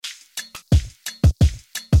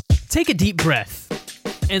Take a deep breath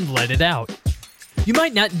and let it out. You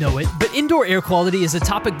might not know it, but indoor air quality is a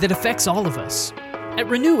topic that affects all of us. At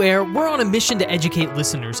Renew Air, we're on a mission to educate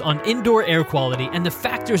listeners on indoor air quality and the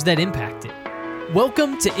factors that impact it.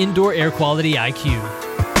 Welcome to Indoor Air Quality IQ.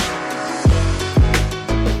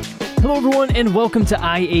 Hello, everyone, and welcome to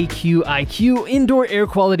IAQ IQ, Indoor Air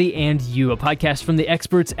Quality and You, a podcast from the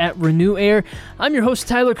experts at Renew Air. I'm your host,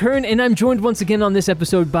 Tyler Kern, and I'm joined once again on this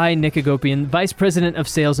episode by Nick Agopian, Vice President of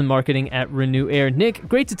Sales and Marketing at Renew Air. Nick,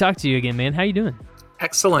 great to talk to you again, man. How you doing?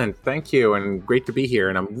 Excellent. Thank you. And great to be here.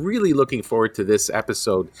 And I'm really looking forward to this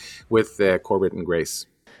episode with Corbett and Grace.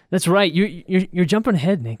 That's right. You're jumping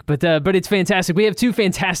ahead, Nick, but it's fantastic. We have two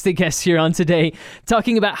fantastic guests here on today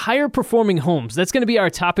talking about higher performing homes. That's going to be our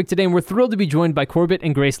topic today, and we're thrilled to be joined by Corbett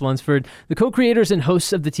and Grace Lunsford, the co-creators and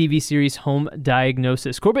hosts of the TV series Home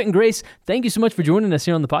Diagnosis. Corbett and Grace, thank you so much for joining us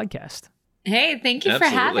here on the podcast. Hey, thank you for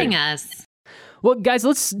having us. Well, guys,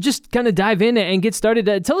 let's just kind of dive in and get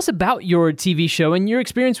started. Tell us about your TV show and your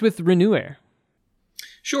experience with Renew Air.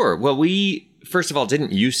 Sure. Well, we, first of all,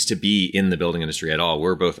 didn't used to be in the building industry at all.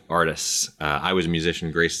 We're both artists. I was a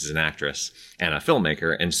musician, Grace is an actress and a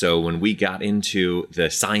filmmaker. And so when we got into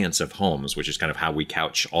the science of homes, which is kind of how we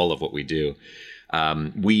couch all of what we do,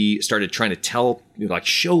 we started trying to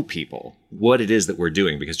show people what it is that we're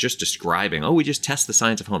doing, because just describing, we just test the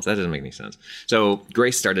science of homes, that doesn't make any sense. So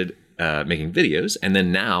Grace started making videos, and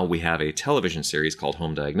then now we have a television series called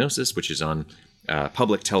Home Diagnosis, which is on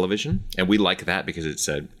public television, and we like that because it's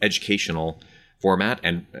an educational format.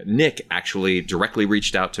 And Nick actually directly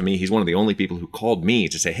reached out to me. He's one of the only people who called me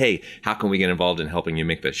to say, hey, how can we get involved in helping you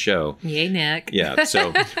make this show? Yay, Nick. Yeah,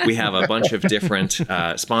 so we have a bunch of different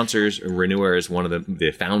sponsors. Renew Air is one of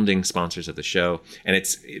the founding sponsors of the show, and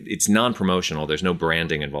it's non-promotional. There's no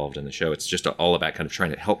branding involved in the show. It's just all about kind of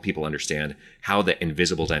trying to help people understand how the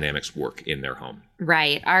invisible dynamics work in their home.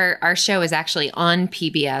 Right. Our show is actually on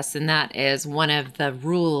PBS, and that is one of the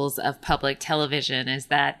rules of public television, is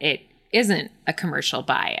that it isn't a commercial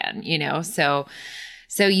buy-in, so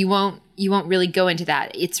you won't really go into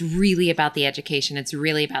that. It's really about the education. It's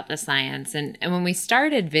really about the science. And when we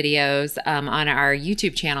started videos on our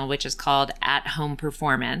YouTube channel, which is called At Home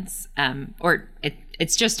Performance,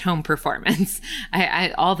 it's just Home Performance.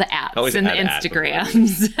 All the apps Always and the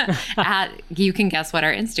Instagrams. You can guess what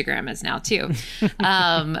our Instagram is now too.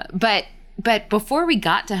 But before we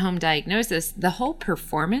got to Home Diagnosis, the whole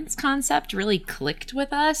performance concept really clicked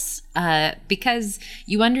with us because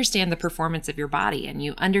you understand the performance of your body and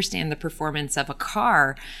you understand the performance of a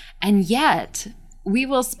car, and yet we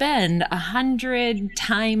will spend 100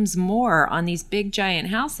 times more on these big giant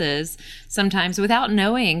houses, sometimes without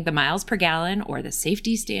knowing the miles per gallon or the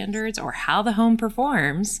safety standards or how the home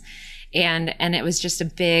performs. And it was just a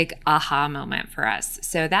big aha moment for us.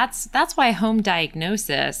 So that's why Home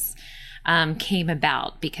Diagnosis came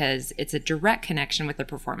about, because it's a direct connection with the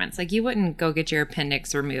performance. Like, you wouldn't go get your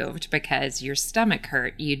appendix removed because your stomach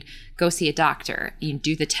hurt. You'd go see a doctor. You'd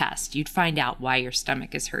do the test. You'd find out why your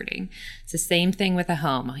stomach is hurting. It's the same thing with a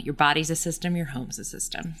home. Your body's a system. Your home's a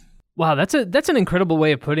system. Wow, that's an incredible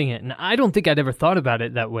way of putting it, and I don't think I'd ever thought about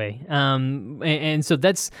it that way. And so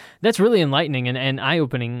that's really enlightening and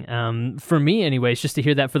eye-opening for me, anyways, just to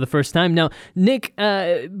hear that for the first time. Now, Nick,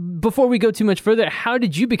 before we go too much further, how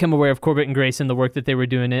did you become aware of Corbett and Grace and the work that they were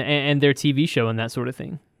doing and their TV show and that sort of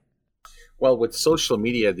thing? Well, with social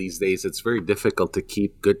media these days, it's very difficult to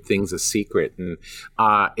keep good things a secret. And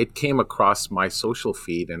it came across my social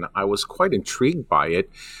feed, and I was quite intrigued by it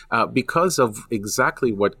because of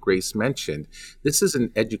exactly what Grace mentioned. This is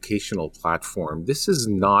an educational platform. This is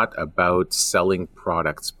not about selling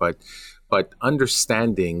products, but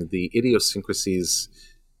understanding the idiosyncrasies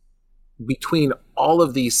between all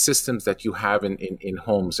of these systems that you have in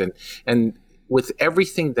homes. And with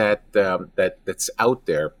everything that's out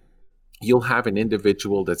there, you'll have an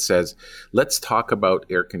individual that says, let's talk about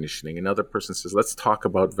air conditioning. Another person says, let's talk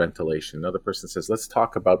about ventilation. Another person says, let's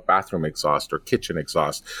talk about bathroom exhaust or kitchen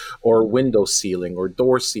exhaust or window sealing or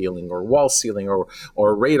door sealing or wall sealing or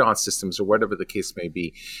radon systems or whatever the case may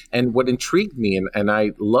be. And what intrigued me and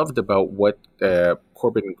I loved about what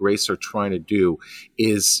Corbett and Grace are trying to do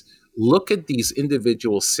is look at these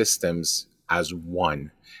individual systems as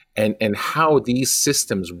one. And how these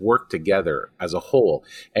systems work together as a whole.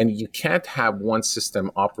 And you can't have one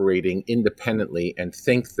system operating independently and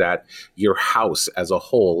think that your house as a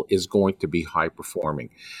whole is going to be high performing.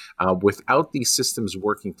 Without these systems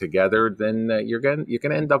working together, then you're going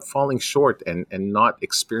to end up falling short and not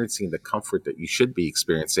experiencing the comfort that you should be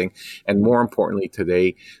experiencing. And more importantly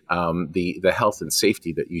today, the health and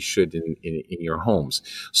safety that you should in your homes.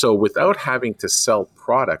 So without having to sell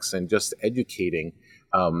products and just educating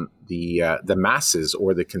the masses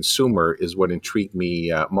or the consumer is what intrigued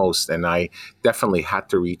me most. And I definitely had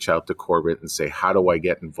to reach out to Corbett and say, how do I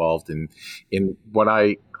get involved in what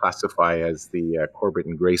I classify as the Corbett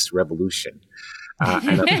and Grace revolution?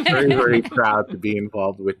 And I'm very, very proud to be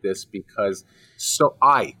involved with this because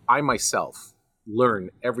I myself learn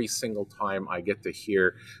every single time I get to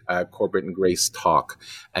hear Corbett and Grace talk.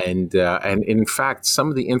 And in fact, some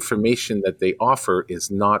of the information that they offer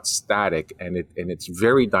is not static, and it's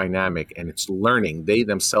very dynamic, and it's learning. They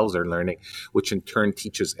themselves are learning, which in turn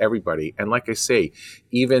teaches everybody. And like I say,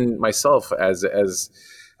 even myself as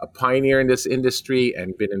a pioneer in this industry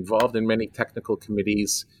and been involved in many technical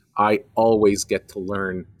committees, I always get to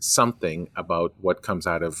learn something about what comes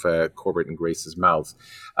out of Corbett and Grace's mouths.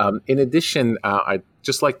 In addition, I'd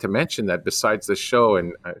just like to mention that besides the show,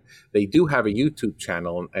 and they do have a YouTube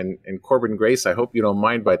channel, and Corbett and Grace, I hope you don't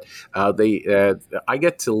mind, but I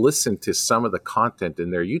get to listen to some of the content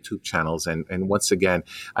in their YouTube channels, and once again,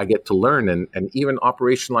 I get to learn and even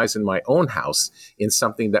operationalize in my own house in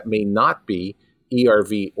something that may not be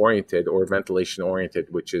ERV oriented or ventilation oriented,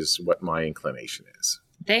 which is what my inclination is.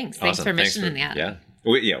 Thanks for mentioning that. Yeah.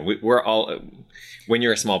 We're all, when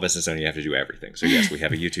you're a small business owner, you have to do everything. So yes, we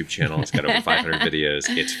have a YouTube channel. It's got over 500 videos.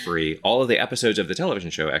 It's free. All of the episodes of the television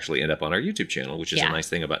show actually end up on our YouTube channel, which is a nice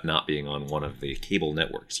thing about not being on one of the cable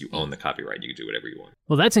networks. You own the copyright. You can do whatever you want.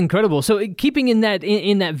 Well, that's incredible. So keeping in that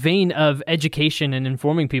vein of education and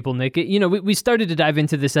informing people, Nick, we started to dive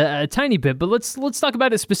into this a tiny bit, but let's talk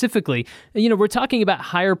about it specifically. We're talking about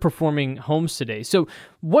higher performing homes today. So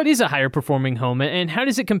what is a higher performing home, and how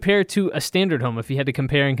does it compare to a standard home if you had to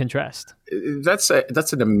compare and contrast? That's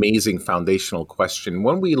an amazing foundational question.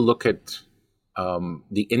 When we look at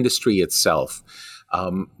the industry itself,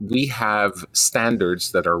 we have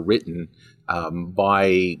standards that are written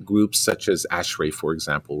by groups such as ASHRAE, for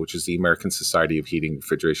example, which is the American Society of Heating,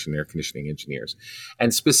 Refrigeration, and Air Conditioning Engineers.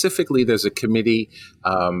 And specifically, there's a committee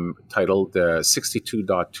titled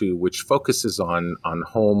 62.2, which focuses on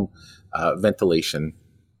home ventilation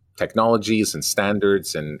technologies and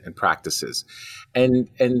standards and practices. And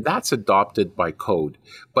that's adopted by code.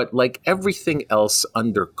 But like everything else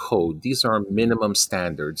under code, these are minimum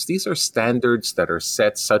standards. These are standards that are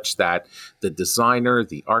set such that the designer,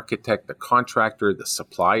 the architect, the contractor, the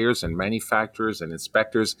suppliers and manufacturers and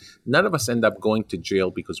inspectors, none of us end up going to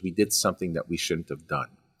jail because we did something that we shouldn't have done.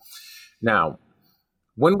 Now,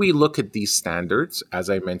 when we look at these standards, as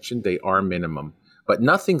I mentioned, they are minimum, but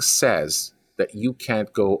nothing says that you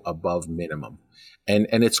can't go above minimum.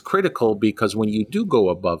 And it's critical because when you do go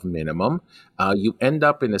above minimum, you end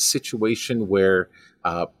up in a situation where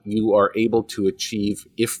you are able to achieve,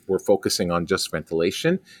 if we're focusing on just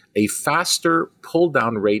ventilation, a faster pull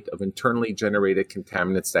down rate of internally generated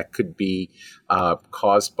contaminants that could be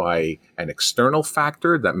caused by an external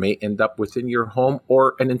factor that may end up within your home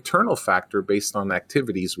or an internal factor based on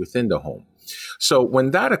activities within the home. So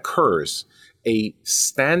when that occurs, a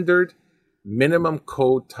standard minimum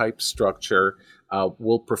code type structure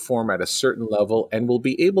will perform at a certain level and will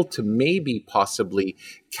be able to maybe possibly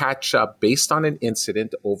catch up based on an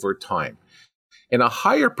incident over time. In a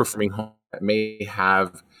higher performing home that may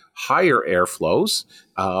have higher airflows,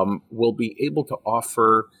 will be able to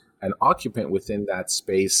offer an occupant within that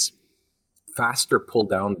space faster pull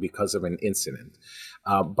down because of an incident.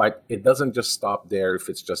 But it doesn't just stop there if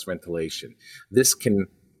it's just ventilation. This can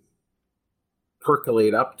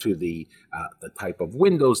percolate up to the type of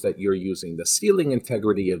windows that you're using, the ceiling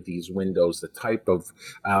integrity of these windows, the type of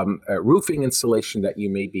roofing insulation that you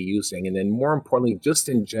may be using, and then more importantly, just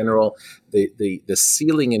in general, the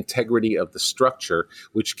ceiling integrity of the structure,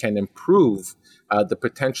 which can improve the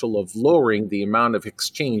potential of lowering the amount of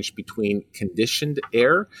exchange between conditioned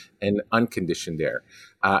air and unconditioned air.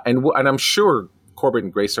 And I'm sure Corbett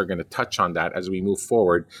and Grace are going to touch on that as we move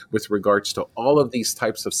forward with regards to all of these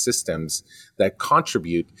types of systems that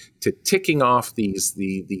contribute to ticking off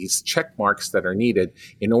these check marks that are needed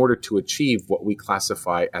in order to achieve what we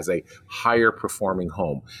classify as a higher performing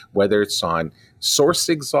home, whether it's on source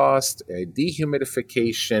exhaust,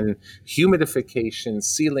 dehumidification, humidification,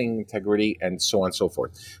 ceiling integrity, and so on and so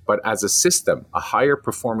forth. But as a system, a higher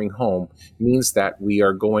performing home means that we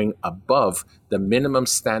are going above the minimum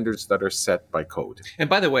standards that are set by code. And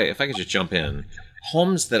by the way, if I could just jump in,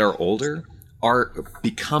 homes that are older are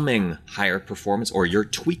becoming higher performance, or you're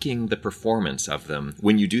tweaking the performance of them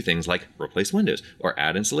when you do things like replace windows or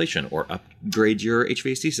add insulation or upgrade your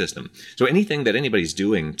HVAC system. So anything that anybody's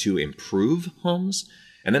doing to improve homes,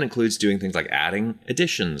 and that includes doing things like adding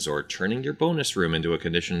additions or turning your bonus room into a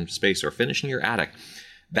conditioned space or finishing your attic,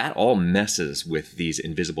 that all messes with these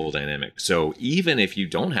invisible dynamics. So even if you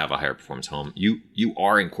don't have a higher performance home, you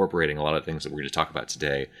are incorporating a lot of things that we're going to talk about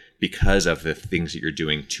today because of the things that you're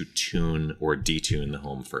doing to tune or detune the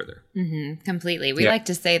home further. Completely. We like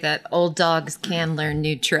to say that old dogs can learn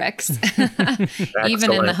new tricks,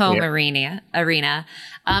 even in the home arena.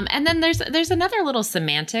 And then there's another little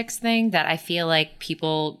semantics thing that I feel like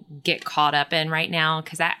people get caught up in right now,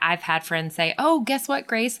 because I've had friends say, "Oh, guess what,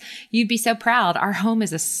 Grace? You'd be so proud. Our home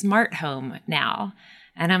is a smart home now."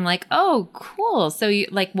 And I'm like, "Oh, cool. So you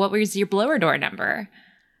what was your blower door number?"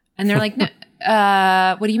 And they're like, "No,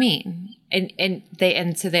 what do you mean?"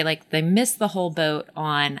 And so they miss the whole boat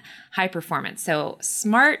on high performance. So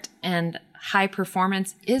smart and high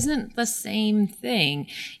performance isn't the same thing,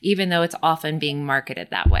 even though it's often being marketed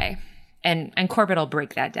that way. And Corbett will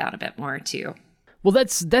break that down a bit more too. Well,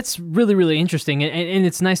 that's really, really interesting, and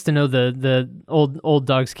it's nice to know the old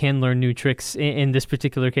dogs can learn new tricks in this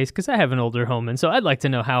particular case, because I have an older home, and so I'd like to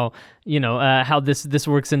know how this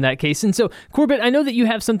works in that case. And so, Corbett, I know that you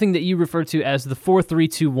have something that you refer to as the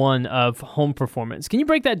 4-3-2-1 of home performance. Can you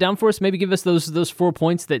break that down for us? Maybe give us those 4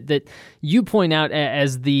 points that you point out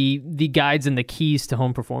as the guides and the keys to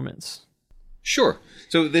home performance. Sure.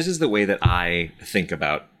 So this is the way that I think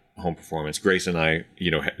about home performance. Grace and I,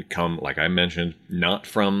 come, like I mentioned, not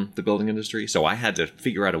from the building industry. So I had to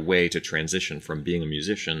figure out a way to transition from being a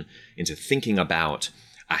musician into thinking about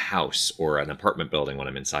a house or an apartment building when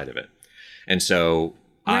I'm inside of it. And so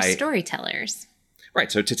we're storytellers.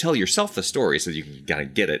 Right. So to tell yourself the story so that you can kind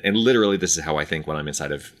of get it. And literally, this is how I think when I'm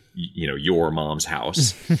inside of, your mom's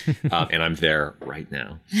house, and I'm there right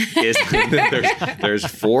now, is there's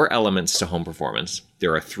 4 elements to home performance.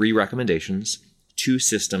 There are 3 recommendations, 2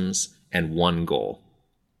 systems, and 1 goal.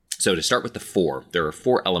 So to start with the 4, there are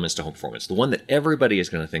 4 elements to home performance. The one that everybody is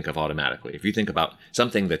going to think of automatically. If you think about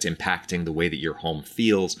something that's impacting the way that your home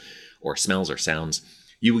feels or smells or sounds,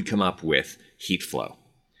 you would come up with heat flow.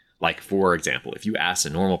 Like, for example, if you ask a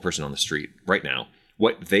normal person on the street right now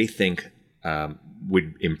what they think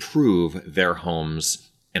would improve their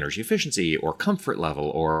home's energy efficiency or comfort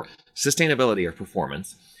level or sustainability or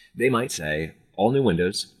performance, they might say all new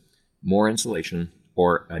windows, more insulation,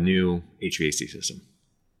 or a new HVAC system.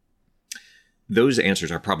 Those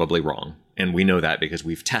answers are probably wrong, and we know that because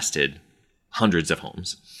we've tested hundreds of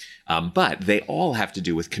homes. But they all have to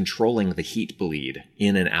do with controlling the heat bleed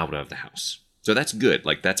in and out of the house. So that's good.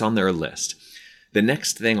 That's on their list. The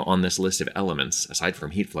next thing on this list of elements, aside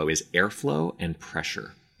from heat flow, is airflow and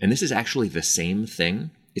pressure. And this is actually the same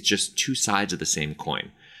thing. It's just 2 sides of the same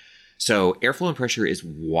coin. So airflow and pressure is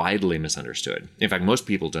widely misunderstood. In fact, most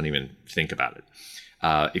people don't even think about it.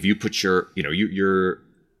 If you put your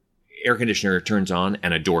air conditioner turns on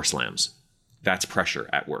and a door slams, that's pressure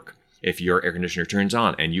at work. If your air conditioner turns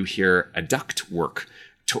on and you hear a duct work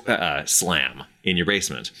slam in your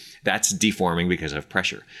basement, that's deforming because of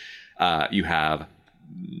pressure. You have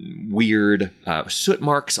weird soot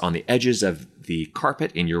marks on the edges of the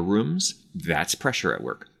carpet in your rooms, that's pressure at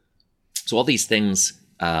work. So all these things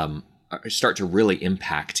start to really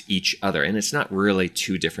impact each other. And it's not really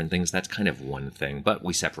 2 different things. That's kind of one thing, but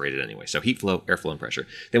we separate it anyway. So heat flow, airflow, and pressure.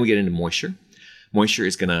 Then we get into moisture. Moisture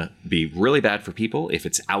is going to be really bad for people if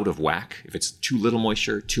it's out of whack. If it's too little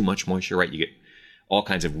moisture, too much moisture, right? You get all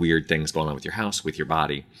kinds of weird things going on with your house, with your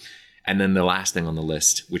body. And then the last thing on the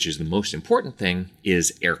list, which is the most important thing,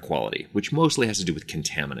 is air quality, which mostly has to do with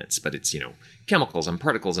contaminants, but it's, chemicals and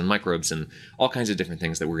particles and microbes and all kinds of different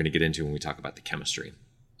things that we're going to get into when we talk about the chemistry.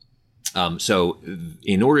 So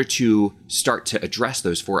in order to start to address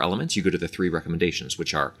those 4 elements, you go to the 3 recommendations,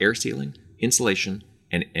 which are air sealing, insulation,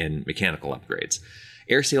 and mechanical upgrades.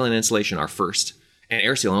 Air sealing and insulation are first, and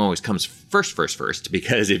air sealing always comes first,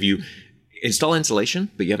 because if you install insulation,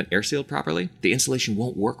 but you haven't air sealed properly, the insulation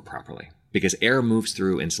won't work properly because air moves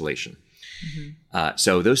through insulation.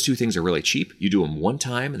 So those 2 things are really cheap. You do them one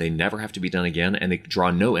time, they never have to be done again, and they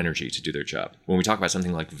draw no energy to do their job. When we talk about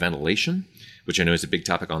something like ventilation, which I know is a big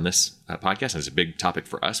topic on this podcast, and it's a big topic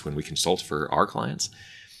for us when we consult for our clients,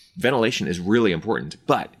 ventilation is really important.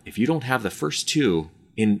 But if you don't have the first 2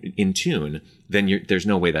 in tune, then there's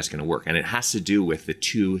no way that's going to work. And it has to do with the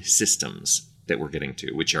 2 systems that we're getting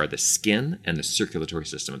to, which are the skin and the circulatory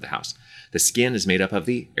system of the house. The skin is made up of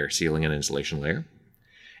the air sealing and insulation layer.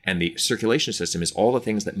 And the circulation system is all the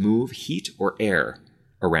things that move heat or air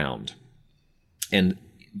around. And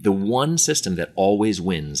the one system that always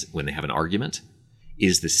wins when they have an argument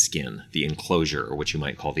is the skin, the enclosure, or what you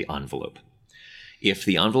might call the envelope. If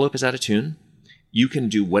the envelope is out of tune, you can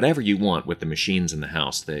do whatever you want with the machines in the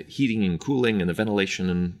house, the heating and cooling and the ventilation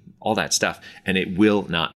and all that stuff, and it will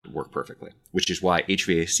not work perfectly, which is why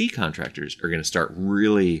HVAC contractors are going to start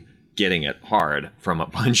really getting it hard from a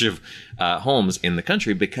bunch of homes in the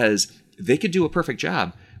country, because they could do a perfect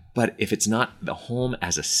job, but if it's not the home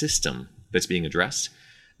as a system that's being addressed,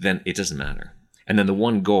 then it doesn't matter. And then the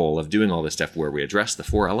one goal of doing all this stuff where we address the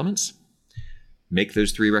 4 elements, make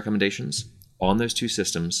those 3 recommendations on those 2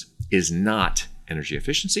 systems, is not energy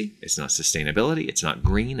efficiency, it's not sustainability, it's not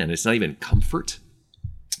green, and it's not even comfort.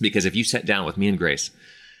 Because if you sat down with me and Grace,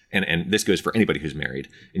 and this goes for anybody who's married,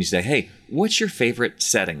 and you say, hey, what's your favorite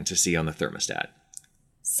setting to see on the thermostat?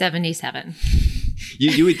 77.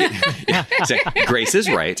 You would say, Grace is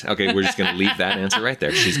right. Okay, we're just going to leave that answer right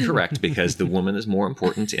there. She's correct, because the woman is more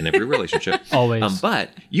important in every relationship. Always. But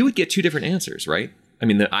you would get 2 different answers, right? I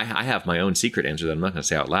mean, I have my own secret answer that I'm not going to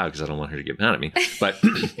say out loud because I don't want her to get mad at me. But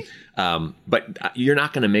you're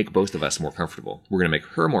not going to make both of us more comfortable. We're going to make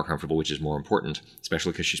her more comfortable, which is more important,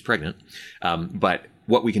 especially because she's pregnant. But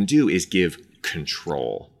what we can do is give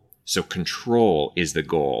control. So control is the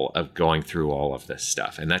goal of going through all of this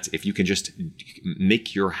stuff. And that's if you can just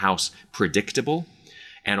make your house predictable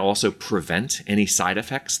and also prevent any side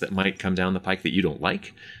effects that might come down the pike that you don't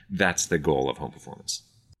like, that's the goal of home performance.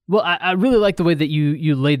 Well, I really like the way that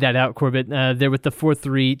you laid that out, Corbett, there with the 4,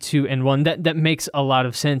 3, 2, and 1. That makes a lot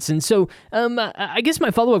of sense. And so I guess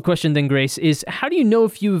my follow-up question then, Grace, is how do you know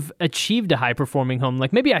if you've achieved a high-performing home?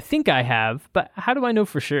 Like, maybe I think I have, but how do I know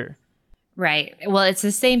for sure? Right. Well, it's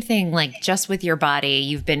the same thing, like just with your body.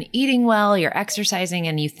 You've been eating well, you're exercising,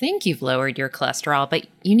 and you think you've lowered your cholesterol, but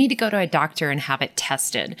you need to go to a doctor and have it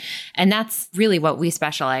tested. And that's really what we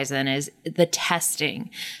specialize in, is the testing.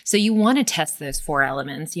 So you want to test those 4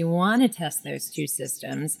 elements. You want to test those 2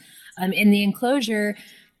 systems. In the enclosure,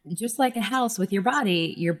 just like a house with your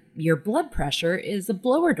body, your blood pressure is a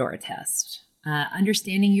blower door test.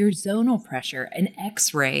 Understanding your zonal pressure. An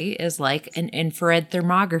X-ray is like an infrared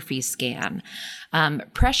thermography scan.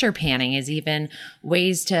 Pressure panning is even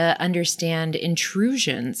ways to understand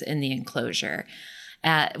intrusions in the enclosure.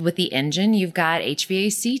 With the engine, you've got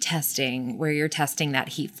HVAC testing, where you're testing that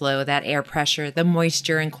heat flow, that air pressure, the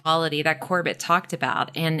moisture and quality that Corbett talked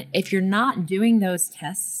about. And if you're not doing those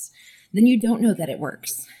tests, then you don't know that it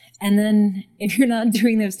works. And then if you're not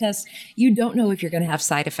doing those tests, you don't know if you're going to have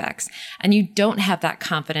side effects, and you don't have that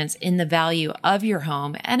confidence in the value of your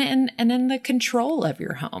home and in the control of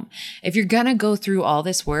your home. If you're going to go through all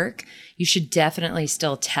this work, you should definitely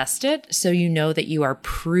still test it so you know that you are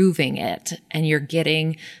proving it and you're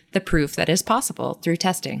getting the proof that is possible through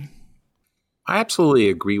testing. I absolutely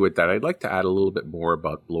agree with that. I'd like to add a little bit more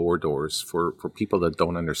about blower doors for people that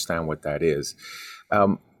don't understand what that is.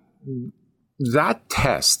 That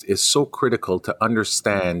test is so critical to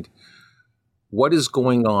understand what is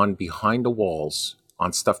going on behind the walls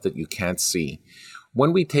on stuff that you can't see.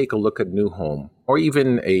 When we take a look at a new home or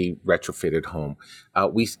even a retrofitted home,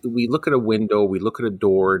 we look at a window, we look at a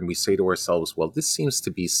door, and we say to ourselves, well, this seems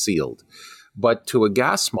to be sealed. But to a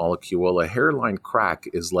gas molecule, a hairline crack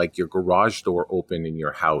is like your garage door open in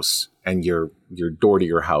your house and your door to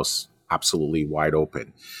your house absolutely wide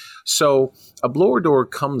open. So a blower door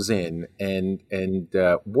comes in and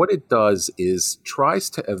what it does is tries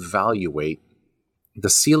to evaluate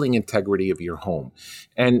the sealing integrity of your home.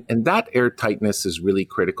 And that airtightness is really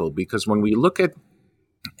critical, because when we look at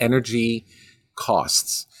energy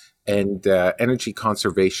costs and energy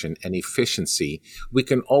conservation and efficiency, we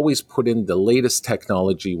can always put in the latest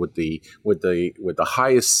technology with the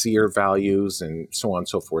highest SEER values and so on and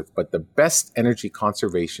so forth. But the best energy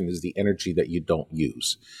conservation is the energy that you don't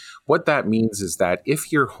use. What that means is that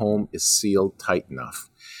if your home is sealed tight enough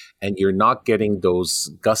and you're not getting those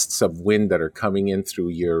gusts of wind that are coming in through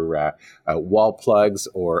your wall plugs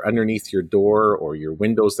or underneath your door or your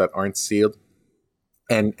windows that aren't sealed,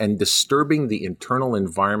 and disturbing the internal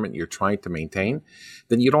environment you're trying to maintain,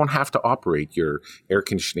 then you don't have to operate your air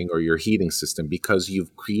conditioning or your heating system, because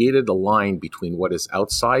you've created a line between what is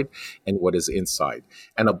outside and what is inside.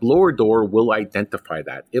 And a blower door will identify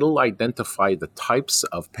that. It'll identify the types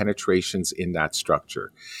of penetrations in that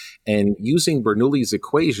structure. And using Bernoulli's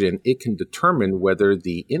equation, it can determine whether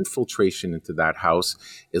the infiltration into that house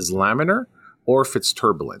is laminar or if it's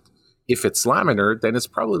turbulent. If it's laminar, then it's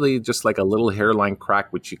probably just like a little hairline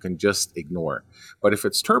crack, which you can just ignore. But if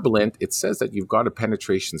it's turbulent, it says that you've got a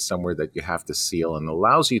penetration somewhere that you have to seal, and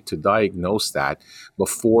allows you to diagnose that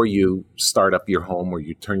before you start up your home or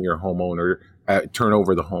you turn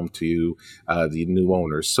over the home to the new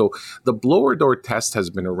owners. So the blower door test has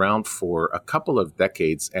been around for a couple of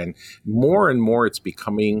decades, and more it's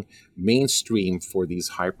becoming mainstream for these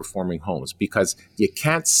high-performing homes, because you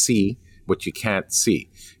can't see what you can't see,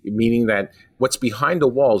 meaning that what's behind the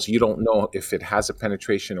walls, you don't know if it has a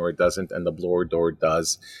penetration or it doesn't, and the blower door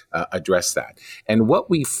does address that. And what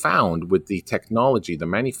we found with the technology, the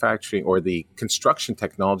manufacturing or the construction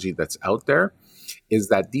technology that's out there, is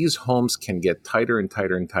that these homes can get tighter and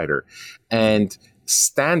tighter and tighter. And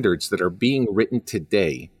standards that are being written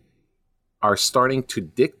today are starting to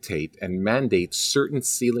dictate and mandate certain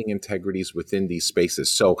ceiling integrities within these spaces.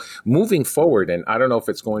 So moving forward, and I don't know if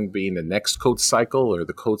it's going to be in the next code cycle or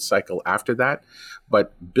the code cycle after that,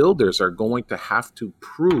 but builders are going to have to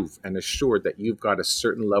prove and assure that you've got a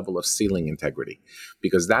certain level of ceiling integrity,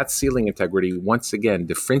 because that ceiling integrity, once again,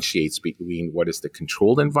 differentiates between what is the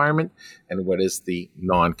controlled environment and what is the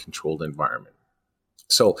non-controlled environment.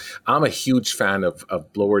 So I'm a huge fan of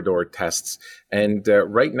blower door tests. And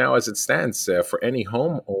right now, as it stands, for any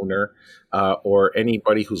homeowner or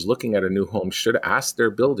anybody who's looking at a new home should ask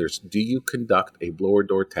their builders, do you conduct a blower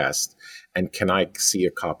door test? And can I see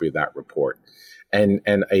a copy of that report? And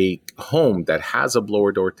a home that has a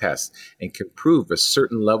blower door test and can prove a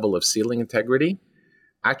certain level of ceiling integrity,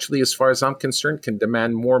 actually, as far as I'm concerned, can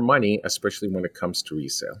demand more money, especially when it comes to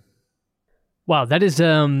resale. Wow, that is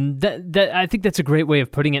that I think that's a great way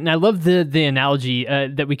of putting it, and I love the analogy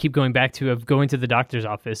that we keep going back to of going to the doctor's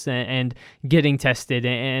office and getting tested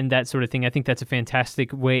and that sort of thing. I think that's a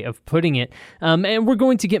fantastic way of putting it. And we're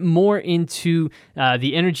going to get more into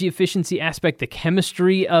the energy efficiency aspect, the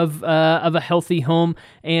chemistry of a healthy home,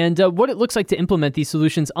 and what it looks like to implement these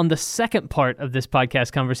solutions on the second part of this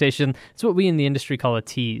podcast conversation. It's what we in the industry call a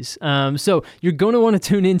tease. So you're going to want to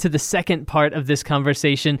tune into the second part of this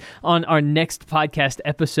conversation on our next podcast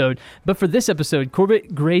episode. But for this episode,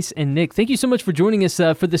 Corbett, Grace, and Nick, thank you so much for joining us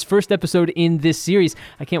for this first episode in this series.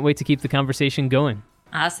 I can't wait to keep the conversation going.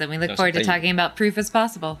 Awesome. We look forward to talking about Proof as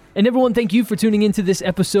Possible. And everyone, thank you for tuning into this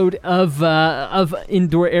episode of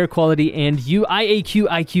Indoor Air Quality and You, IAQ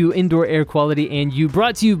IQ Indoor Air Quality and You,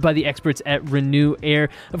 brought to you by the experts at Renew Air.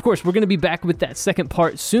 Of course, we're going to be back with that second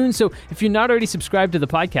part soon. So if you're not already subscribed to the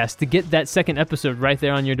podcast, to get that second episode right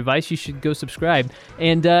there on your device, you should go subscribe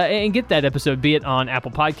and get that episode, be it on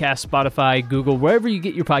Apple Podcasts, Spotify, Google, wherever you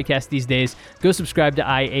get your podcast these days. Go subscribe to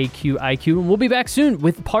IAQ IQ, and we'll be back soon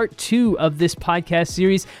with part 2 of this podcast series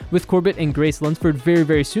with Corbett and Grace Lunsford very,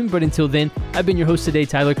 very soon. But until then, I've been your host today,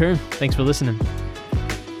 Tyler Kern. Thanks for listening.